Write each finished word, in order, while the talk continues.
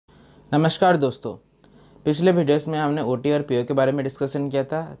नमस्कार दोस्तों। पिछले वीडियोस में हमने ओटी और पीओ के बारे में डिस्कशन किया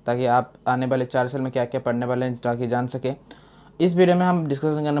था ताकि आप आने वाले 4 साल में क्या क्या पढ़ने वाले हैं ताकि जान सकें। इस वीडियो में हम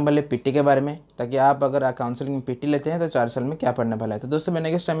डिस्कशन करने वाले पीटी के बारे में ताकि आप अगर काउंसलिंग में पीटी लेते हैं तो 4 साल में क्या पढ़ने वाला है। तो दोस्तों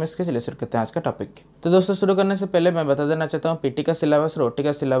मैंने किस टाइम इसके चलिए शुरू करते हैं आज का टॉपिक। तो दोस्तों शुरू करने से पहले मैं बता देना चाहता हूँ पीटी का सिलेबस और ओटी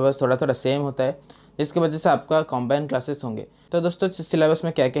का सिलेबस थोड़ा थोड़ा सेम होता है, जिसकी वजह से आपका कॉम्बाइन क्लासेस होंगे। तो दोस्तों सिलेबस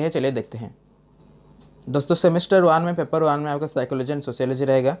में क्या क्या है चलिए देखते हैं। दोस्तों सेमेस्टर 1 में पेपर 1 में आपका साइकोलॉजी एंड सोशियोलॉजी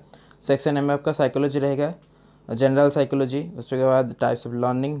रहेगा। सेक्शन ए में आपका साइकोलॉजी रहेगा, जनरल साइकोलॉजी। उसके बाद types of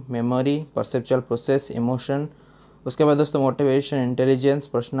learning, memory, perceptual process, emotion. उसके बाद दोस्तों motivation, intelligence,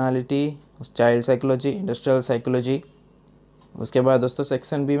 personality, child psychology, industrial psychology. उसके बाद दोस्तों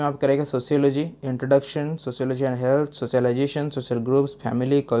सेक्शन बी में आप करेगा sociology, introduction, sociology and health, socialisation, social groups,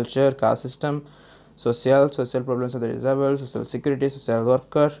 family, culture, caste system, social problems of the disabled, social security, social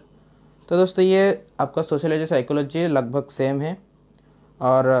worker. तो दोस्तों ये आपका सोशियोलॉजी साइकोलॉजी लगभग सेम है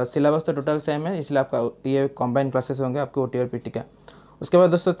और सिलेबस तो टोटल सेम है, इसलिए आपका ये कॉम्बाइन क्लासेस होंगे आपके ओटी और पीटी का। उसके बाद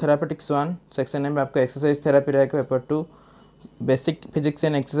दोस्तों थेरापेटिक्स 1 सेक्शन ए में आपका एक्सरसाइज थेरापी रहेगा। Paper 2 basic physics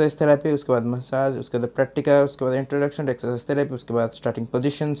and exercise therapy. उसके बाद मसाज, उसके बाद प्रैक्टिकल, उसके बाद इंट्रोडक्शन टू एक्सरसाइज थेरापी, उसके बाद स्टार्टिंग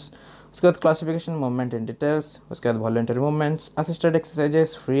पोजीशंस, उसके बाद क्लासिफिकेशन, मूवमेंट इन डिटेल्स, उसके बाद voluntary movements, assisted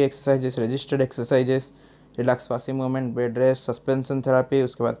exercises, free exercises, registered exercises, relax passing movement, bed rest, suspension therapy,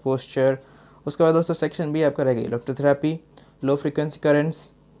 उसके बाद पोस्चर। उसके बाद दोस्तों सेक्शन बी आपका रहेगा इलेक्ट्रोथेरापी, low frequency currents,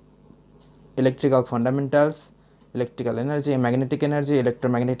 electrical fundamentals, electrical energy, magnetic energy,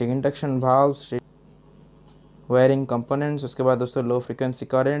 electromagnetic induction, भाल्व्स, wiring components. उसके बाद दोस्तों low frequency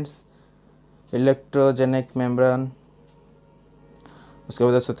currents, electrogenic membrane. उसके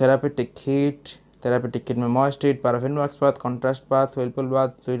बाद दोस्तों थेरापेटिक हीट में moist heat, paraffin wax bath, contrast bath, व्हिर्लपूल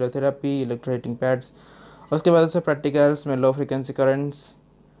bath, फ्लूइडोथेरेपी, electro heating pads. उसके बाद दोस्तों प्रैक्टिकल्स में low frequency currents,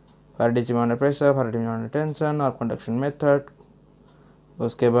 Faraday under pressure, Faraday under tension और कंडक्शन मेथड।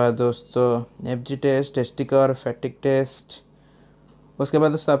 उसके बाद दोस्तों एफजी टेस्ट, टेस्टिकर, फैटिक टेस्ट। उसके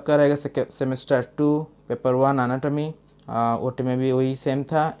बाद दोस्तों आपका रहेगा सेमेस्टर 2 पेपर 1 एनाटॉमी। ओटी में भी वही सेम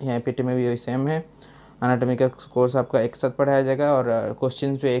था, यहाँ पीटी में भी वही सेम है। एनाटॉमी का कोर्स आपका एक साथ पढ़ाया जाएगा और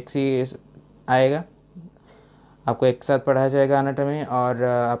क्वेश्चन भी एक ही आएगा, आपको एक साथ पढ़ाया जाएगा एनाटॉमी और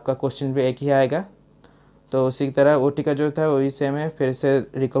आपका क्वेश्चन भी एक ही आएगा। तो उसी की तरह ओटी का जो था वही सेम है। फिर से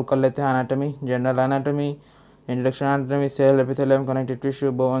रिकॉल कर लेते हैं anatomy, general anatomy, introduction anatomy, cell, epithelium, connective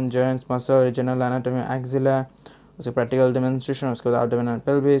tissue, bone, joints, muscle, regional anatomy, axilla, उसके प्रैक्टिकल डेमोन्स्ट्रेशन। उसके बाद abdominal,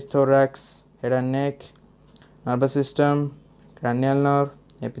 pelvis, thorax, head and neck, nervous system, cranial nerve,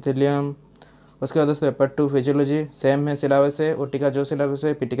 epithelium. उसके बाद दोस्तों पेपर 2 फिजियोलॉजी सेम है syllabus है, OT का जो सिलेबस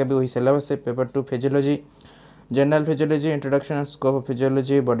है पीटी का भी वही सिलेबस है। Paper 2 physiology, general physiology, introduction, scope of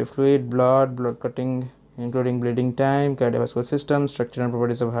physiology, body fluid, blood cutting including bleeding time, cardiovascular system, structure and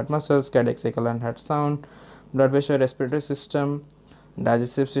properties of heart muscles, cardiac cycle and heart sound, blood pressure, respiratory system,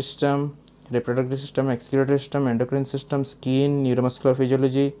 digestive system, reproductive system, excretory system, endocrine system, skin, neuromuscular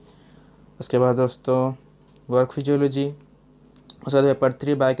physiology। उसके बाद दोस्तों work physiology. उसके बाद paper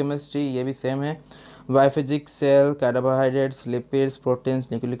 3 biochemistry, ये भी same है। Biophysics, cell, carbohydrates, lipids, proteins,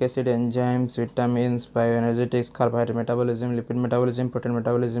 nucleic acid, enzymes, vitamins, bioenergetics, carbohydrate metabolism, lipid metabolism, protein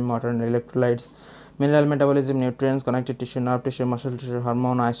metabolism, water and electrolytes, mineral metabolism, nutrients, connective tissue, nerve tissue, muscle tissue,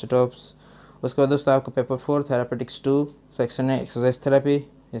 hormone, isotopes. उसके बाद दोस्तों आपका paper 4 therapeutics 2 section है exercise therapy.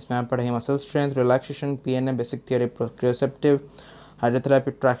 इसमें आप पढ़ेंगे muscle strength, relaxation, PNA, basic theory, proprioceptive,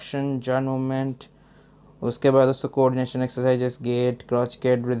 hydrotherapy, traction, joint movement. उसके बाद दोस्तों coordination exercises, gate, क्रॉच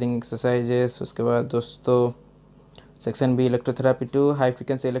gate, breathing exercises. उसके बाद दोस्तों section B electrotherapy 2 high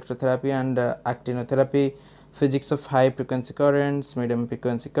frequency electrotherapy and एक्टिनोथेरेपी, physics of high frequency currents, medium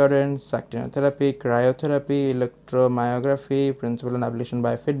frequency currents, एक्टिनोथेरेपी, cryotherapy, electromyography, principal and application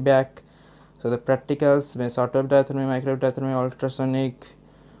by feedback. So the practicals में short wave diathermy, microwave diathermy, ultrasonic.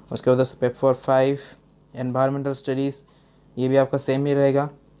 उसके बाद दोस्तों paper 5 environmental studies, ये भी आपका same ही रहेगा।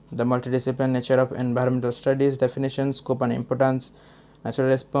 The मल्टीडिसिप्लिन nature of environmental studies, definition, scope and importance, natural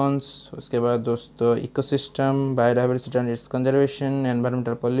response. उसके बाद दोस्तों ecosystem, biodiversity and it's conservation,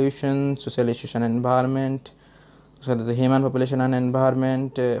 environmental pollution, social issues and environment. उसके बाद human population and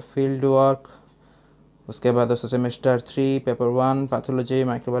environment, field work. उसके बाद दोस्तों semester 3 paper 1 pathology,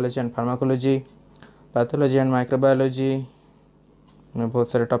 microbiology and pharmacology. Pathology and microbiology में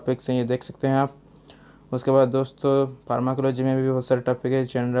बहुत सारे टॉपिक्स हैं, ये देख सकते हैं आप। उसके बाद दोस्तों फार्माकोलॉजी में भी बहुत सारे टॉपिक है,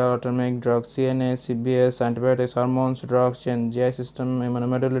 general, atomic, drugs, CNA, CBS, antibiotics, hormones, drugs, GI system,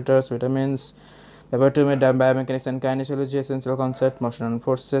 इम्यूनोमोड्यूलेटर्स, vitamins. Paper 2 में biomechanics and काइनेसियोलॉजी, essential concept, motion and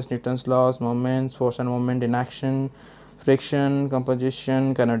forces, Newton's laws, moments, force end moment in action, friction,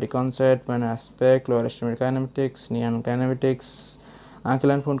 composition, kinetic concept, man aspect, lower estimate kinematics, neon kinematics,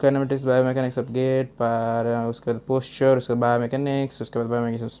 आंकलन, food kinematics, biomechanics of gate, पर उसके बाद posture, उसके बाद biomechanics, उसके बाद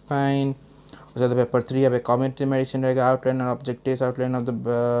biomechanics of spine, उसके बाद पेपर 3 अब कॉम्युनिटी मेडिसिन रहेगा, आउटलाइन और objectives, outline of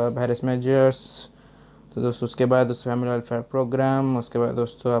the various measures. तो दोस्तों उसके बाद उस फैमिली वेलफेयर प्रोग्राम, उसके बाद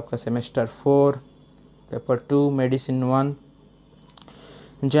दोस्तों आपका semester 4 paper 2 medicine 1,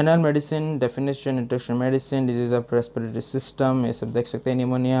 general medicine, definition, introduction medicine, disease of respiratory system, ये सब देख सकते हैं,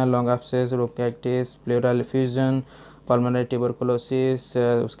 pneumonia, long abscess, bronchitis, प्लेउरल effusion, pulmonary tuberculosis,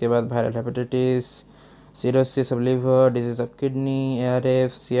 उसके बाद viral hepatitis, cirrhosis of liver, disease of kidney,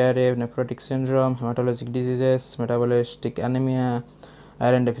 ARF, CRF, nephrotic syndrome, hematologic diseases, metabolic anemia,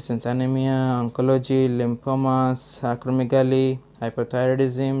 iron deficiency anemia, oncology, lymphomas, acromegaly,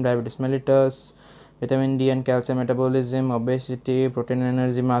 hyperthyroidism, diabetes mellitus, vitamin D and calcium metabolism, obesity, protein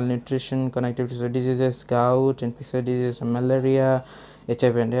energy malnutrition, connective tissue diseases, gout, infectious diseases, malaria,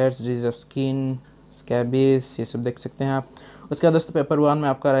 HIV and AIDS, disease of skin, scabies, ये सब देख सकते हैं आप। उसके बाद दोस्तों paper 1 में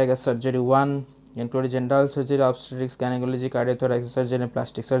आपका रहेगा surgery 1, including general surgery, obstetrics, gynaecology, कार्डियोथोरैक्स surgery,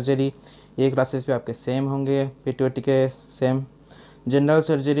 plastic surgery. ये क्लासेस पे आपके सेम होंगे, पीटीओटी के same. General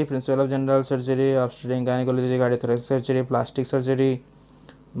surgery, principle of general surgery, obstetrics, gynaecology, कार्डियोथोरैक्स surgery, plastic surgery,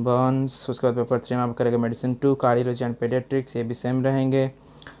 Burns. उसके बाद पेपर 3 में आप करेगा मेडिसिन 2, कार्डियोलॉजी एंड पेडियाट्रिक्स, ये भी सेम रहेंगे,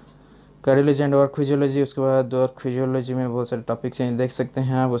 कार्डियोलॉजी एंड वर्क फिजियोलॉजी। उसके बाद वर्क फिजियोलॉजी में बहुत सारे टॉपिक्स हैं, देख सकते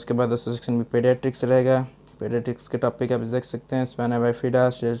हैं आप। उसके बाद दोस्तों सेक्शन में पेडियाट्रिक्स रहेगा, पेडियाट्रिक्स के टॉपिक आप देख सकते हैं, spina bifida,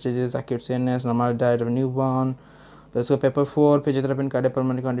 disease, acute CNS, normal diet of newborn. तो इसको पेपर 4 फिजियोथेरेपी इन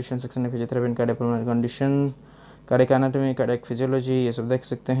कार्डियोपल्मोनरी कंडीशन, सेक्शन में फिजियोथेरेपी इन cardiopulmonary condition, cardiac anatomy, cardiac physiology, ये सब देख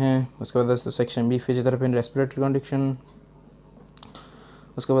सकते हैं। उसके बाद दोस्तों सेक्शन बी फिजियोथेरेपी इन रेस्पिरेटरी कंडीशन।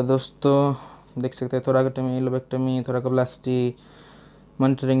 उसके बाद दोस्तों देख सकते हैं थोरैकेटमी, लोबेक्टमी, थोरैकोप्लास्टी,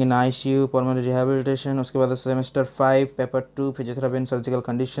 monitoring in ICU, pulmonary rehabilitation. उसके बाद semester 5 paper 2 physiotherapy in surgical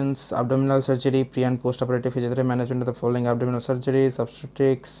conditions, abdominal surgery, pre and post operative physiotherapy, management of the following abdominal surgeries,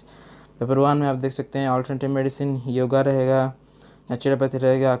 obstetrics. Paper 1 में आप देख सकते हैं ऑल्टरनेटिव मेडिसिन, योगा रहेगा, नेचुरोपैथी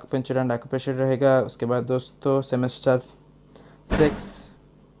रहेगा, एक्यूपंक्चर एंड एक्यूप्रेशर रहेगा। उसके बाद दोस्तों सेमेस्टर 6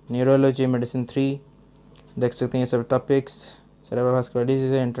 न्यूरोलॉजी मेडिसिन 3 देख सकते हैं ये सब topics, cerebral vascular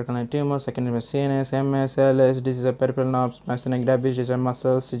disease, intracranial tumor, secondary में CNS, MS, LS, disease of peripheral nerves, myasthenic gravis, disease of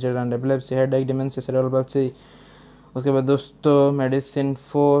muscles, seizure and epilepsy, headache, dementia, cerebral palsy। उसके बाद दोस्तों medicine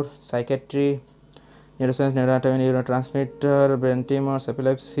 4 psychiatry, neuroscience, neuroanatomy, neurotransmitter, brain tumours,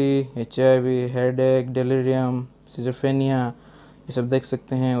 epilepsy, HIV, headache, delirium, schizophrenia, ये सब देख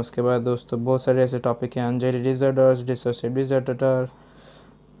सकते हैं। उसके बाद दोस्तों बहुत सारे ऐसे टॉपिक हैं, एंजाइटी डिसऑर्डर्स, डिसोसिएटिव डिसऑर्डर,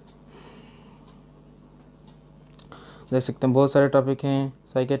 देख सकते हैं बहुत सारे टॉपिक हैं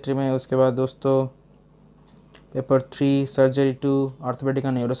साइकेट्री में। उसके बाद दोस्तों paper 3 surgery 2 orthopaedic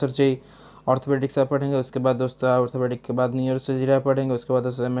and neurosurgery, orthopaedics आप पढ़ेंगे। उसके बाद दोस्तों ऑर्थोपेडिक के बाद न्यूरोसर्जरी आप पढ़ेंगे। उसके बाद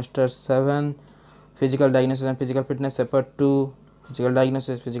दोस्तों semester 7 physical diagnosis and physical fitness, paper 2 physical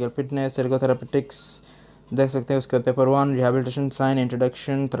diagnosis, physical fitness, एर्गोथेरापेटिक्स देख सकते हैं। उसके बाद paper 1 rehabilitation sign,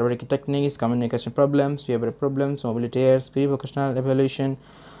 introduction, therapeutic techniques, communication problems, behaviour problems, mobility years, pre vocational evaluation,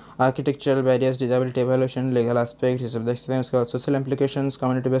 architectural barriers, disability evaluation, legal aspects, ये सब देख सकते हैं। उसके बाद social implications,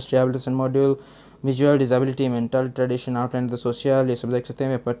 community based rehabilitation module, visual disability, mental tradition, outline the social, ये सब देख सकते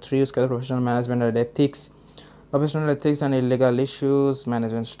हैं। पेपर 3 उसके बाद professional management and ethics, professional ethics and illegal issues,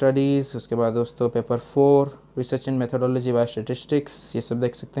 management studies. उसके बाद दोस्तों पेपर 4 रिसर्च इन मेथोडोलॉजी बाय स्टैटिस्टिक्स, ये सब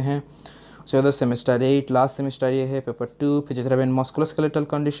देख सकते हैं। उसके बाद सेमेस्टर 8 लास्ट सेमेस्टर ये है, पेपर 2 फिजियोथेरेपी इन musculoskeletal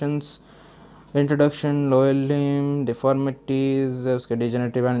conditions, introduction, lower limb deformities, उसके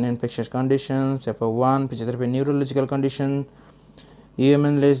degenerative and infectious condition. Paper 1 physiotherapy neurological condition,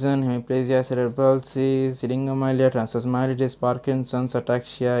 human lesion, hemiplegia, cerebral palsy, सिरिंगोमाइलिया, ट्रांसोमाइलिटिस, Parkinson's,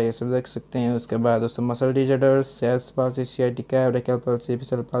 ataxia, ये सब देख सकते हैं। उसके बाद दोस्तों muscle disorders, sales palsy, sciatica, brachial palsy,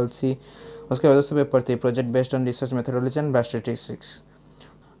 फिसल पाल्सी। उसके बाद दोस्तों paper 3 project based on research methodology and bye statistics.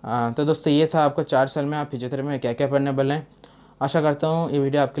 तो दोस्तों ये था आपको 4 साल में आप फिजियोथेरेपी में क्या क्या पढ़ने वाले हैं। आशा करता हूँ ये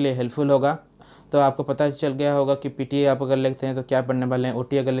वीडियो आपके लिए हेल्पफुल होगा। तो आपको पता चल गया होगा कि पीटी आप अगर लेते हैं तो क्या पढ़ने वाले हैं,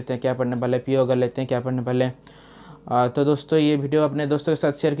 ओटी अगर लेते हैं क्या पढ़ने वाले हैं, पीओ अगर लेते हैं क्या पढ़ने वाले हैं। तो दोस्तों ये वीडियो अपने दोस्तों के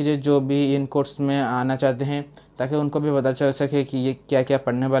साथ शेयर कीजिए जो भी इन कोर्स में आना चाहते हैं, ताकि उनको भी पता चल सके कि ये क्या क्या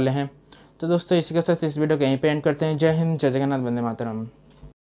पढ़ने वाले हैं। तो दोस्तों इसी के साथ इस वीडियो को यहीं पे एंड करते हैं। जय हिंद, जय जगन्नाथ, वंदे मातरम।